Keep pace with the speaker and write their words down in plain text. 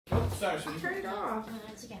start, sweetie. Turn it off. No,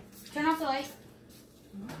 that's okay. Turn off the light.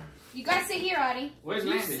 You gotta sit here, Audie. Where's You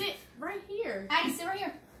Landon? sit right here. Audie, sit right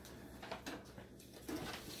here.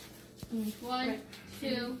 1,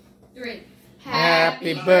 2, 3.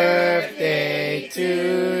 Happy birthday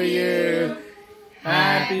to you.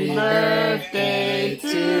 Happy birthday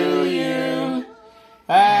to you.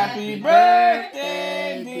 Happy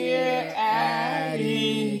birthday, dear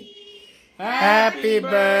Addie. Happy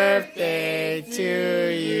birthday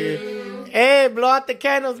to you. Hey, blow out the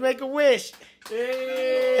candles, make a wish.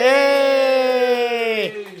 Hey.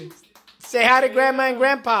 Say hi to Grandma and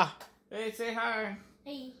Grandpa. Hey, say hi.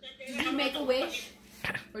 Hey. Did you make a wish?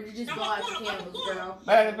 Or did you just blow out the candles, girl?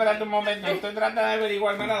 Espérate un momento. Estoy tratando de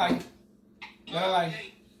averiguar. Mírala ahí. Mírala ahí.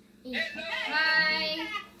 Bye.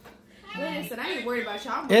 Listen, I ain't worried about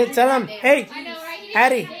y'all. Hey, tell them. Hey, I know, right? He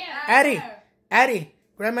Addie, didn't Addie, Addie.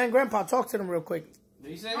 Grandma and Grandpa, talk to them real quick.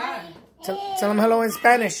 Dice hi. Tell them hello in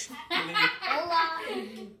Spanish. Hola.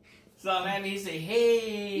 So Landon, he say,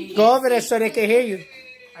 hey. Go over there so they can hear you.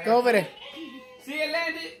 Go over there. See it,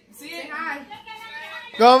 Landon? See it? Hi.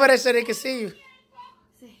 Go over there so they can see you.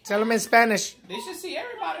 Tell them in Spanish. They should see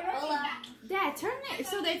everybody, right? Hola. Dad, turn it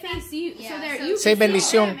so they face you. Yeah, so they're so- you. Say can see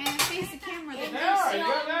bendición. them, man. Face the camera. They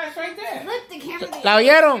are. It's right there. Flip the camera. ¿La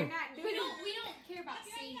oyeron? We don't care about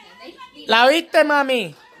seeing them. They ¿La oíste,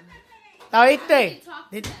 mami? ¿La oíste?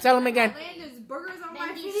 Tell them again. There's burgers on my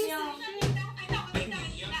face. bendición.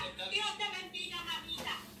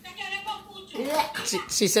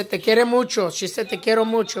 She said te quiere mucho. She said te quiero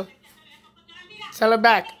mucho. Tell her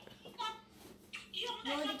back.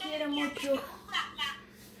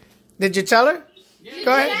 Did you tell her?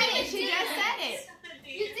 Go ahead. She just said it.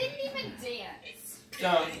 You didn't even dance.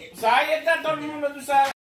 So ahí está todo el mundo, tú sabes.